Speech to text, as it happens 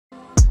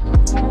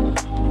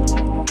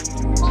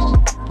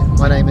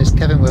My name is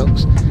Kevin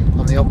Wilkes.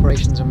 I'm the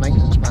Operations and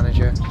Maintenance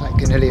Manager at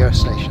Goonhilly Earth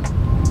Station.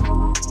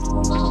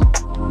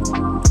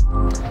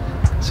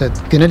 So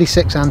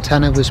GHY-6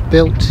 antenna was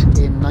built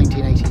in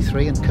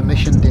 1983 and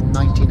commissioned in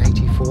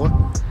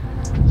 1984.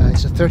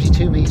 It's a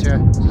 32-metre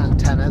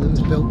antenna that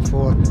was built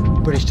for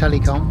British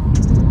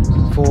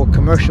Telecom for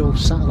commercial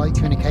satellite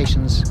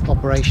communications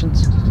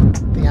operations.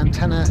 The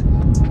antenna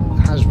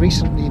has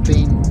recently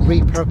been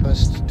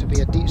repurposed to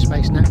be a deep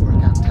space network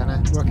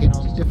antenna working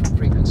on different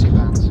frequency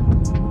bands.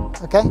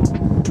 Okay,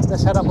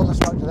 let's head up on the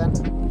structure then.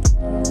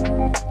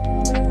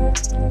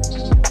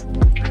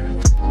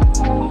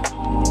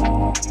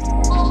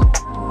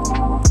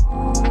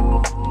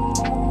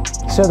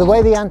 So the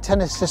way the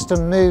antenna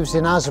system moves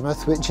in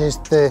Azimuth, which is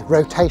the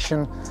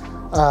rotation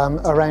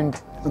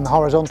around in the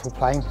horizontal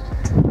plane,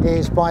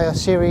 is by a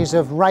series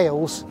of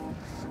rails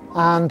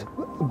and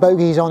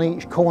bogies on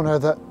each corner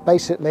that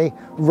basically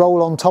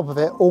roll on top of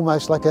it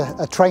almost like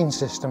a train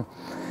system.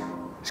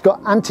 It's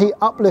got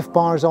anti-uplift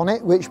bars on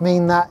it, which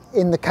mean that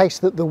in the case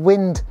that the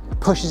wind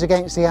pushes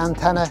against the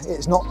antenna,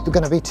 it's not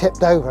going to be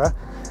tipped over.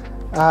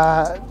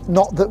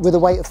 Not that with a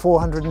weight of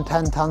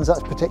 410 tonnes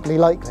that's particularly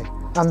likely.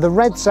 And the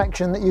red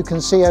section that you can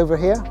see over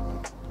here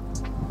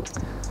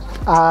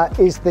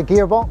is the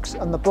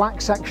gearbox, and the black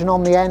section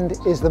on the end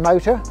is the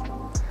motor.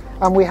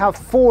 And we have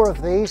 4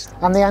 of these,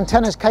 and the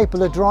antenna is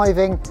capable of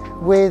driving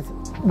with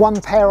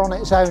one pair on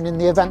its own in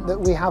the event that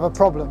we have a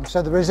problem.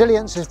 So the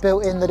resilience is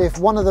built in that if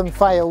one of them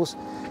fails,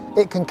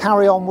 it can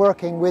carry on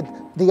working with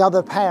the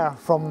other pair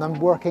from them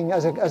working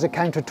as a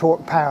counter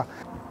torque pair.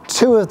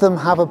 2 of them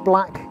have a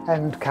black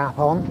end cap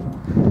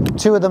on,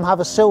 2 of them have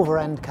a silver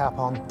end cap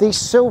on. These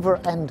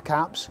silver end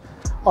caps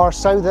are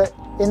so that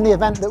in the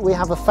event that we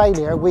have a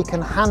failure, we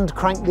can hand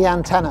crank the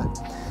antenna.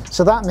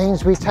 So that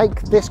means we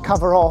take this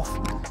cover off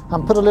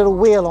and put a little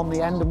wheel on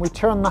the end, and we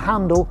turn the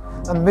handle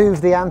and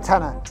move the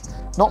antenna.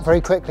 Not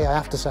very quickly, I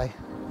have to say.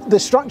 The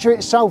structure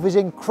itself is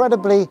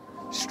incredibly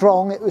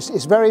strong.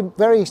 It's very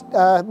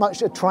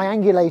much a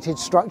triangulated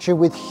structure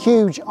with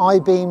huge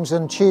I-beams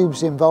and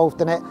tubes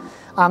involved in it.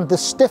 And the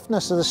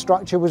stiffness of the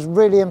structure was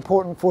really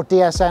important for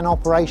DSN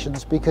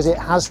operations because it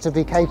has to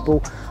be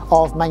capable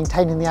of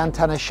maintaining the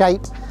antenna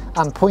shape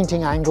and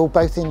pointing angle,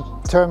 both in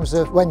terms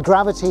of when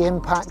gravity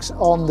impacts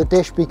on the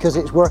dish because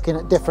it's working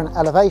at different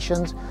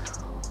elevations,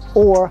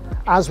 or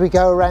as we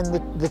go around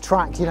the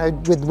track, you know,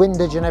 with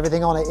windage and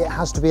everything on it, it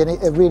has to be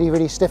a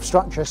really stiff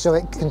structure so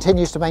it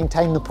continues to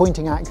maintain the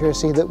pointing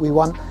accuracy that we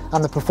want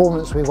and the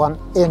performance we want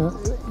in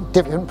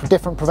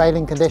different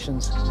prevailing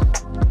conditions.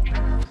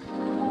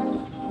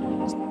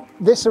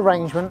 This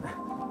arrangement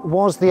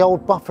was the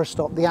old buffer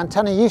stop. The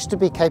antenna used to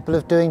be capable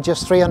of doing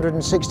just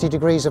 360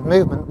 degrees of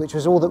movement, which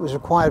was all that was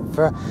required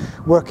for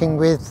working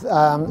with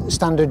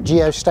standard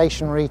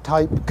geostationary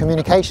type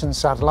communications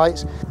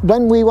satellites.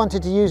 When we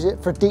wanted to use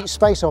it for deep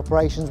space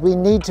operations, we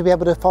need to be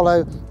able to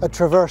follow a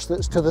traverse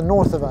that's to the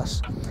north of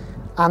us.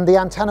 And the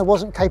antenna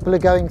wasn't capable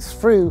of going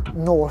through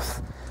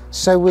north.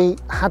 So we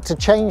had to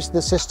change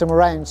the system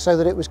around so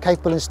that it was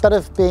capable, instead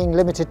of being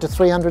limited to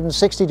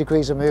 360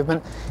 degrees of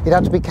movement, it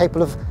had to be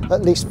capable of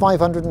at least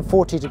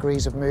 540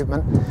 degrees of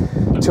movement.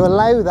 To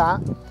allow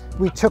that,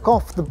 we took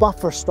off the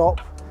buffer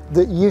stop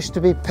that used to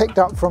be picked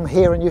up from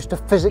here and used to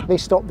physically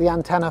stop the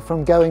antenna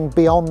from going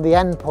beyond the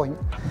end point.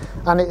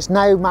 And it's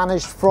now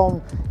managed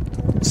from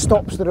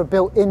stops that are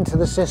built into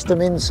the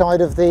system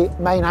inside of the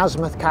main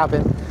azimuth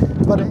cabin.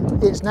 But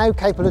it's now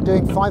capable of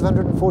doing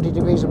 540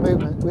 degrees of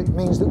movement, which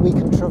means that we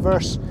can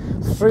traverse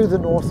through the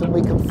north and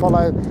we can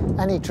follow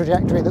any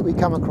trajectory that we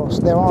come across.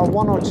 There are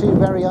 1 or 2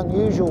 very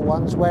unusual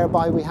ones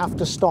whereby we have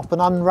to stop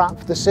and unwrap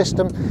the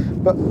system,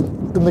 but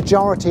the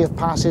majority of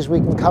passes we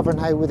can cover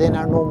now within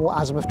our normal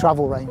azimuth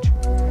travel range.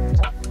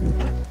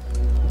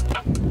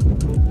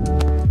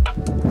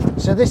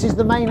 So this is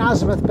the main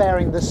azimuth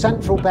bearing. The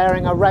central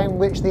bearing around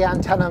which the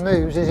antenna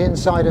moves is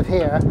inside of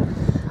here.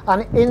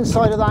 And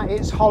inside of that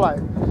it's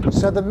hollow.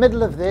 So the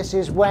middle of this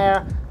is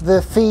where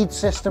the feed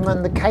system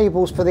and the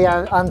cables for the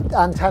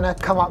antenna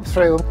come up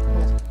through.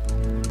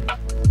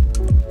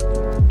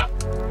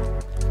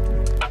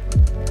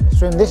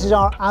 This is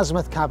our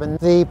azimuth cabin.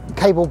 The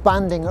cable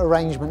banding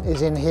arrangement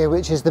is in here,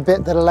 which is the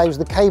bit that allows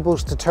the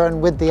cables to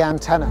turn with the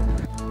antenna.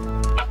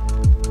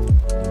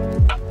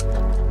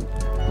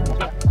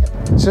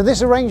 So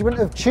this arrangement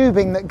of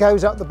tubing that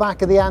goes up the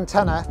back of the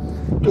antenna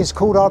is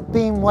called our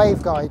beam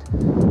waveguide.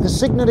 The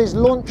signal is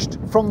launched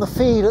from the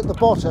feed at the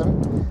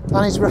bottom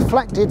and is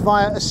reflected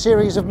via a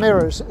series of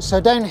mirrors. So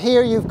down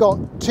here you've got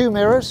 2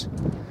 mirrors,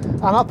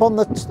 and up on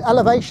the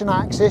elevation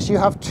axis you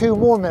have 2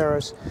 more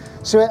mirrors.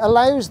 So it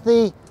allows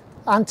the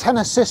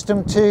antenna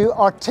system to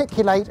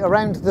articulate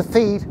around the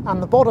feed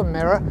and the bottom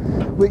mirror,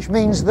 which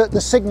means that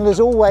the signal is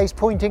always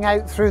pointing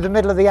out through the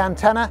middle of the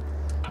antenna,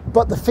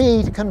 but the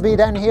feed can be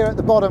down here at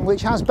the bottom,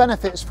 which has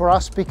benefits for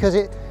us because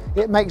it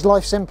makes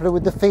life simpler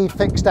with the feed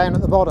fixed down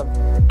at the bottom.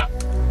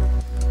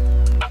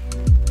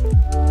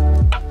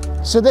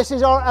 So this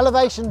is our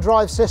elevation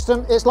drive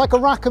system. It's like a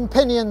rack and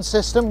pinion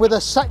system with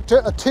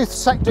a tooth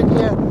sector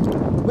gear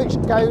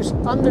which goes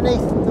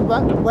underneath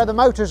where the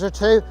motors are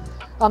to,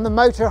 and the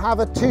motor have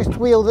a toothed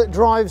wheel that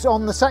drives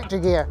on the sector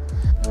gear.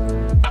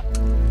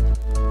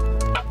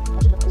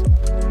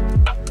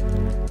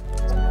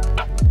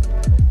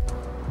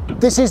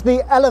 This is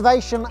the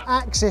elevation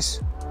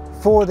axis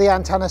for the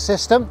antenna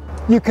system.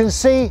 You can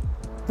see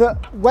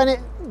that when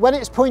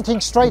it's pointing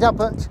straight up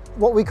at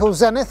what we call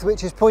zenith,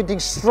 which is pointing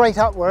straight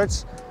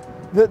upwards,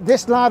 that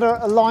this ladder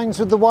aligns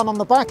with the one on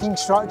the backing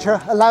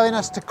structure, allowing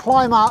us to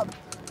climb up,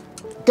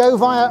 go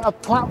via a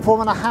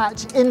platform and a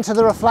hatch into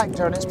the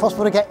reflector, and it's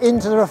possible to get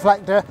into the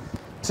reflector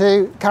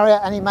to carry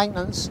out any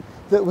maintenance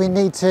that we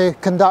need to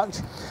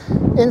conduct.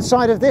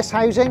 Inside of this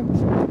housing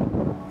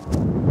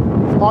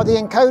are the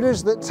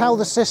encoders that tell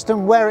the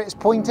system where it's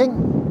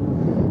pointing,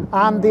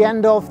 and the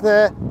end of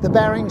the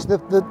bearings,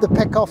 the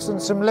pick-offs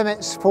and some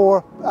limits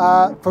for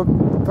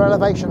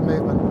elevation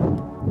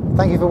movement.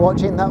 Thank you for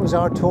watching. That was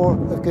our tour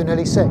of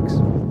Goonhilly 6.